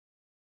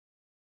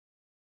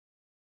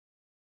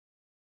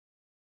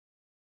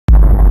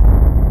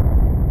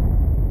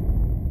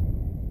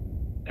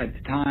at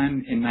the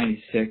time in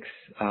 '96,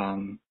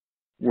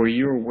 were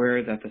you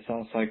aware that the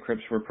Southside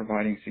Crips were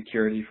providing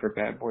security for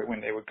Bad Boy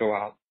when they would go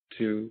out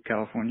to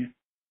California?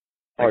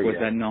 Like, was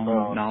that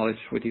known knowledge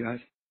with you guys?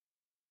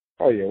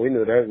 Oh yeah, we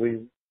knew that.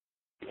 We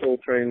Soul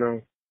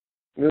Train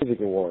Music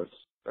Awards.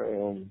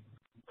 And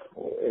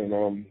what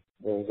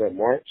was that,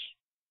 March?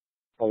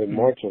 Probably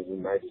March of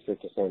 '96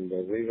 or something.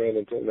 But we ran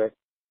into that.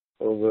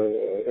 It was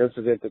an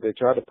incident that they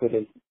tried to put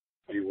in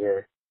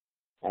where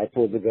I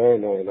pulled the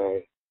gun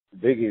on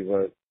Biggie,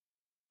 but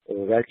it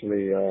was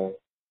actually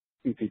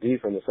PPD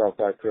from the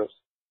Southside Crips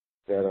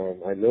that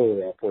I knew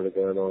that I pulled the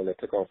gun on that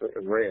took off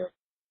and ran.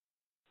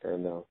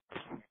 And I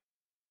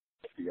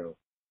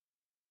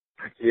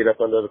hid up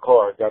under the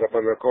car, got up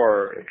under the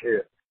car and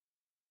hid.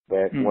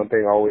 But one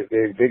thing I always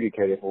gave Biggie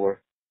credit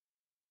for,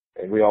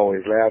 and we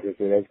always laughed and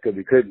said that's because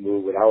he couldn't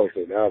move, but I always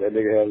said, no, that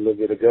nigga had a little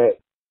bit of gut.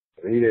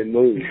 And he didn't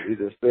move. He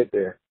just stood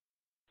there.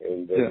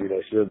 And,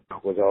 Suge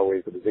was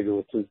always, but the nigga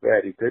was too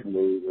fat. He couldn't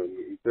move and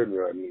he couldn't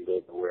run and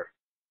go nowhere.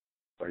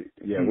 But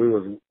yeah, we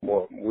was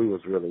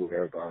really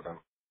worried about him.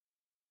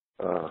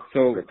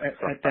 So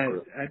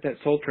at that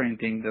Soul Train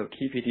thing, though,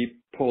 he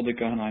pulled a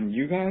gun on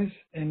you guys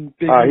and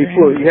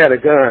Biggie? He had a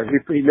gun.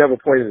 He never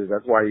pointed it.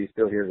 That's why he's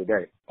still here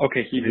today.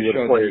 Okay, he just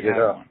showed that he had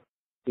one.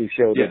 He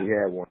showed that he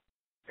had one.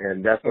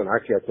 And that's when I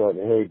kept telling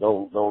him, hey,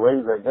 don't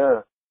raise that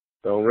gun.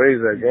 Don't raise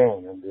that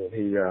gun. And then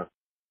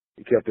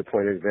he kept it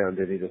pointed down,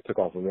 then he just took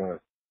off and ran.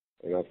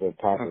 And that's when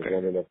Pop was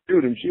running up,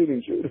 shoot him, shoot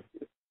him, shoot him.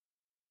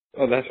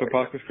 Oh, that's what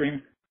Pop was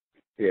screaming?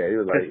 Yeah, he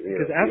was like,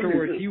 because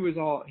afterwards he was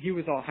all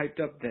hyped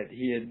up that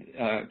he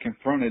had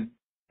confronted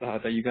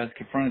that you guys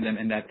confronted them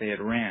and that they had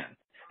ran,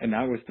 and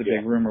that was the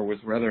big rumor,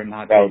 was whether or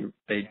not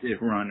they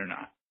did run or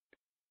not.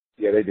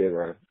 Yeah, they did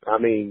run. I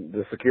mean,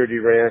 the security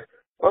ran.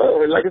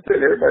 Well, like I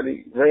said,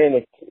 everybody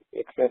ran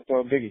except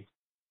Biggie.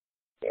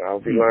 I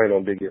would be lying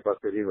on Biggie if I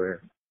said he ran.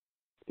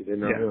 He did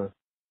not run.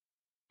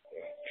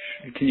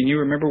 Can you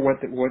remember what?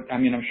 I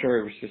mean, I'm sure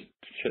it was just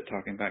shit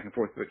talking back and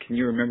forth, but can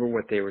you remember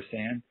what they were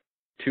saying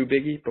to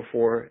Biggie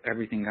before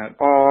everything got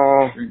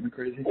extremely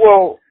crazy?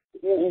 Well,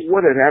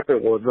 what had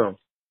happened was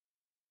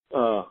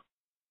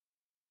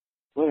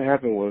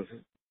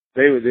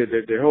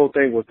their whole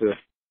thing was to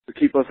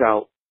keep us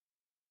out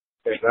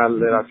and not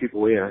let our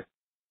people in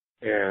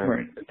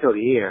and until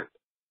the end.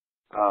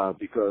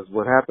 Because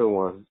what happened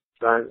was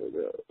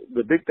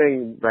the big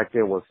thing back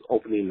then was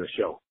opening the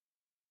show.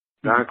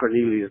 Don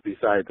Cornelius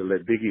decided to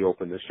let Biggie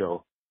open the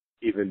show,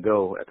 even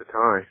though at the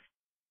time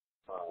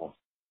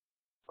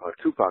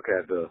Tupac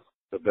had the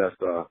best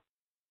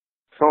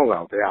song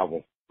out, the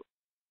album.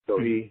 So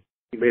he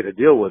made a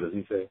deal with us.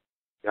 He said,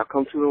 y'all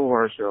come to the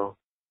horror show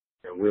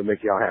and we'll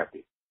make y'all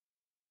happy.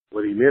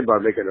 What he meant by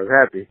making us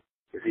happy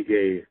is he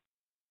gave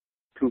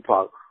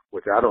Tupac,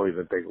 which I don't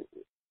even think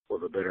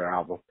was a better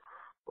album.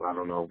 Well, I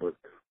don't know, but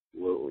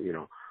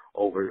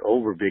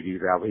over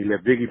Biggie's album. He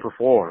let Biggie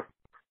perform.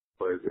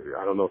 But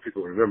I don't know if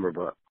people remember,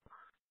 but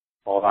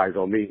All Eyes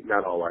on Me,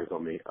 not All Eyes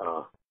on Me,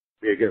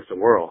 Be Against the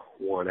World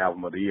won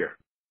Album of the Year.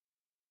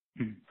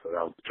 So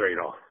that was the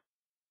trade-off.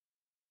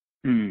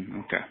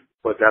 Okay.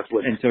 But that's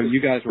what. And so you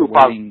guys were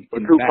waiting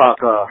in the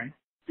back, right?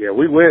 Yeah,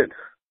 we went,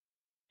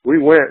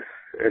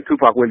 and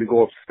Tupac went to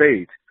go up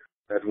stage.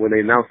 That's when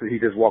they announced that he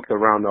just walked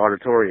around the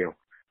auditorium,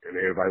 and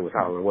everybody was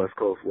hollering, West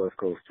Coast,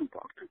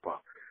 Tupac.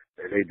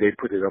 And they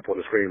put it up on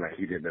the screen like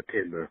he didn't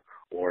attend the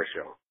war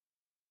show.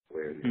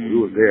 When we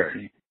was there.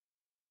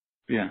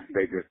 Yeah.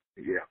 They just,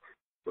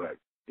 But,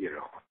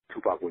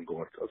 Tupac wouldn't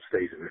go up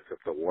stage and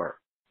accept the war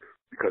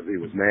because he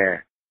was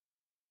mad.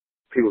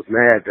 He was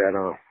mad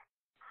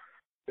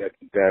that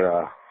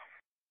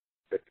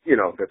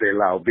they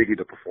allowed Biggie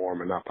to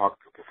perform and not Pac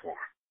to perform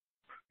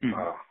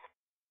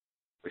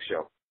the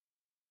show.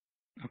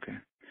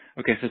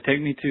 Okay, so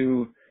take me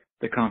to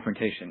the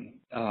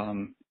confrontation.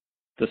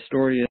 The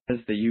story is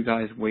that you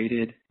guys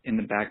waited in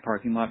the back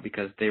parking lot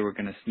because they were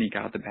going to sneak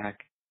out the back,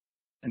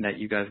 and that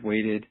you guys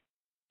waited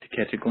to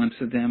catch a glimpse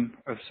of them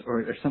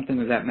or something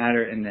of that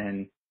matter, and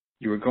then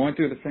you were going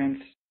through the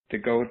fence to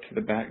go to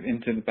the back,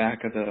 into the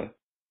back of the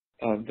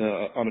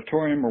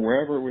auditorium or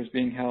wherever it was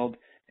being held,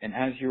 and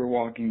as you were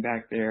walking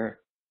back there,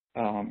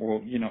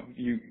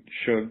 you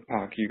showed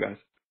Pac, you guys,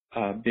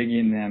 Biggie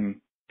and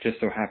them just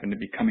so happened to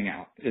be coming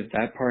out. Is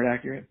that part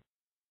accurate?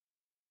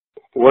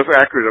 What's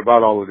accurate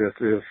about all of this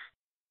is,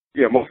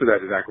 most of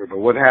that is accurate, but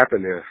what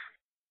happened is,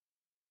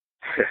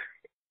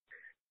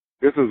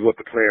 this is what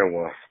the plan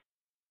was.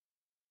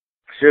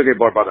 Sure, they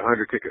bought about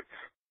 100 tickets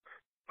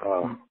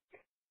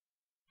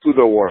to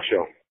the war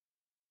show.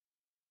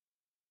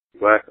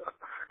 But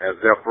as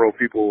Death Row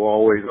people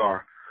always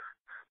are,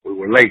 we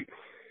were late.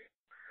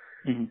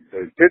 The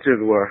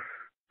intentions were,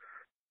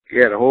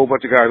 you had a whole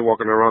bunch of guys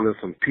walking around in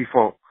some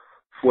P-Funk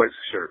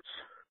sweatshirts.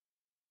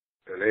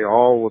 And they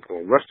all was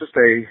going to rush the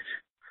stage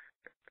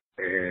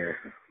and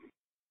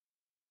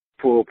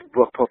pull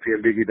Buck Puffy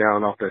and Biggie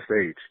down off that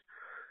stage.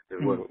 Is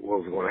what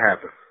was going to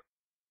happen.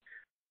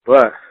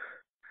 But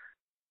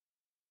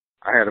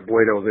I had a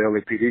boy that was an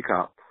LAPD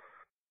cop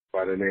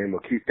by the name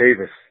of Keith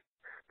Davis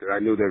that I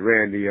knew that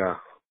ran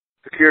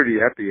security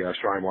at the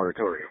Shrine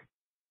Auditorium.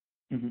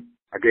 Mm-hmm.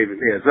 I gave him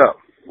heads up.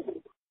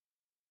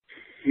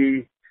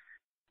 He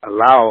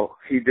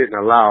didn't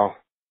allow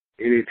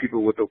any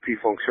people with those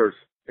P-Funk shirts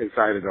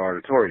inside of the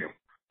auditorium.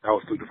 That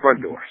was through the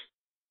front doors.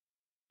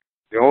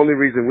 The only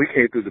reason we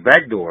came through the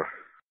back door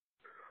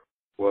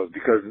was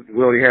because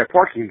we only had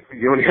parking.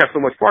 You only have so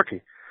much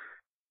parking.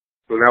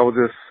 So that was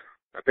just,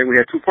 I think we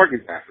had 2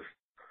 parking passes.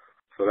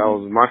 So that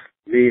was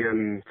me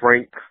and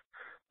Frank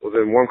was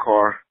in one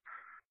car,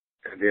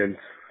 and then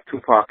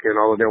Tupac and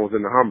all of them was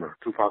in the Hummer.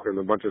 Tupac and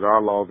a bunch of the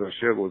Outlaws and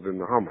shit was in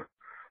the Hummer.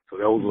 So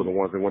those were the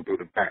ones that went through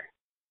the back.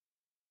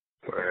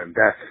 And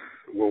that's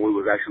when we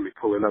was actually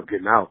pulling up,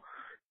 getting out.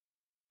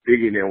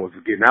 Biggie and them was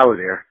getting out of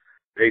there.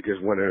 They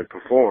just went in and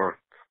performed,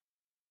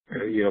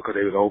 you know, because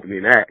they was the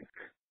opening act.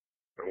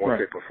 And once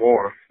they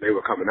performed, they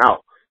were coming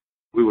out.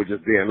 We were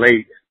just being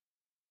late.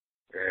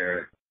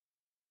 And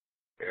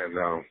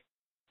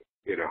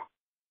you know,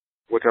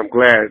 which I'm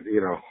glad,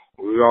 you know,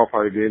 we all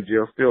probably be in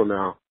jail still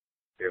now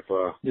if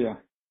all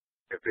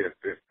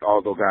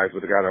those guys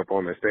would have got up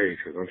on the stage,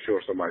 because I'm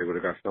sure somebody would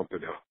have got stumped to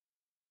death.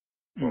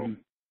 Mm-hmm.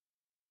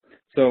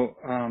 So,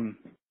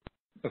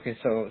 okay,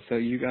 so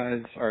you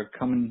guys are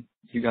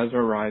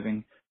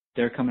arriving,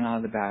 they're coming out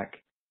of the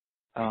back.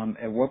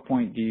 At what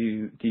point do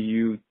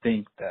you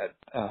think that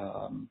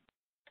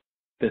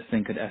this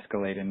thing could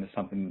escalate into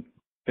something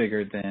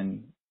bigger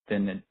than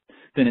it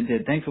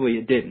did? Thankfully,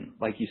 it didn't,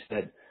 like you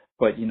said.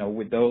 But you know,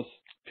 with those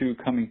 2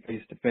 coming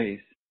face to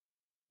face,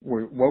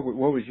 what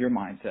was your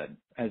mindset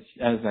as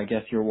I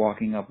guess you're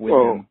walking up with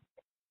them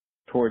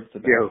towards the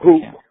back of the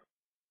camp?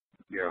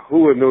 Yeah,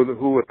 who would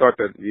thought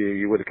that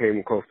you would have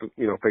came close to,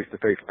 you know, face to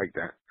face like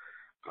that?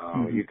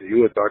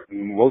 You would thought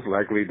most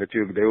likely that they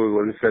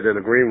would have sat in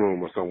a green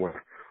room or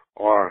somewhere,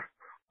 or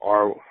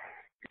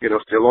you know,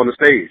 still on the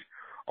stage,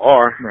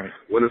 or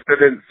would have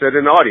sat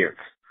in the audience.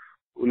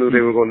 Who knew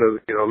they were going to,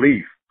 you know,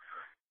 leave?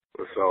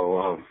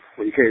 So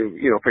when you came,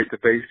 you know, face to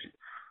face,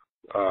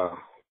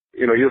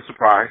 you know, you're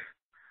surprised.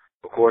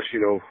 Of course, you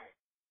know,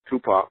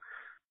 Tupac,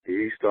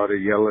 he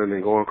started yelling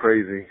and going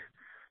crazy,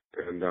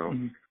 and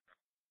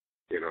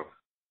you know,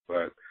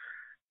 but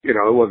you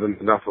know, it wasn't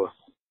enough of,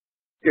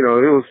 you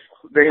know,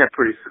 they had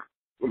pretty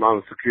amount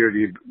of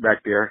security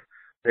back there.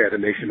 They had a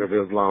Nation of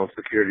Islam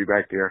security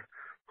back there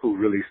who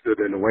really stood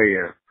in the way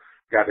and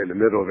got in the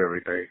middle of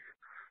everything.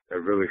 That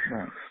really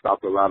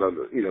stopped a lot of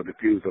the, you know,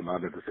 diffused a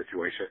lot of the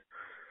situation.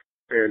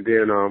 And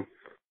then,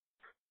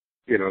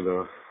 you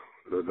know,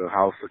 the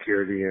house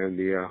security and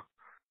the,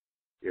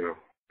 you know,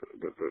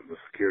 the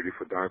security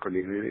for Don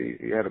Cornelius,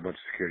 he had a bunch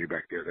of security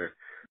back there that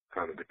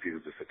kind of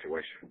diffused the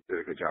situation. Did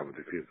a good job of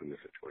diffusing the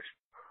situation.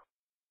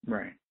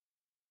 Right.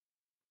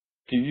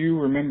 Do you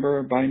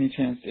remember, by any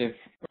chance, if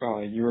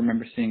you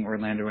remember seeing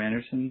Orlando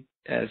Anderson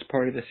as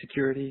part of the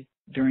security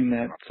during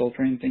that Soul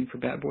Train thing for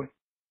Bad Boy?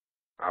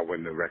 I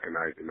wouldn't have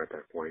recognized him at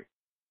that point.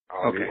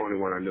 The only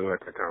one I knew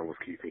at that time was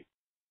Keithy.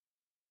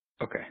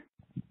 Okay.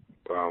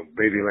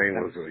 Baby Lane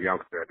was a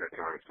youngster at that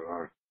time,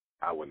 so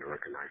I wouldn't have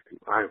recognized him.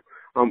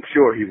 I'm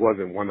sure he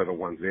wasn't one of the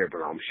ones there,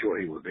 but I'm sure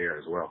he was there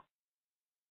as well.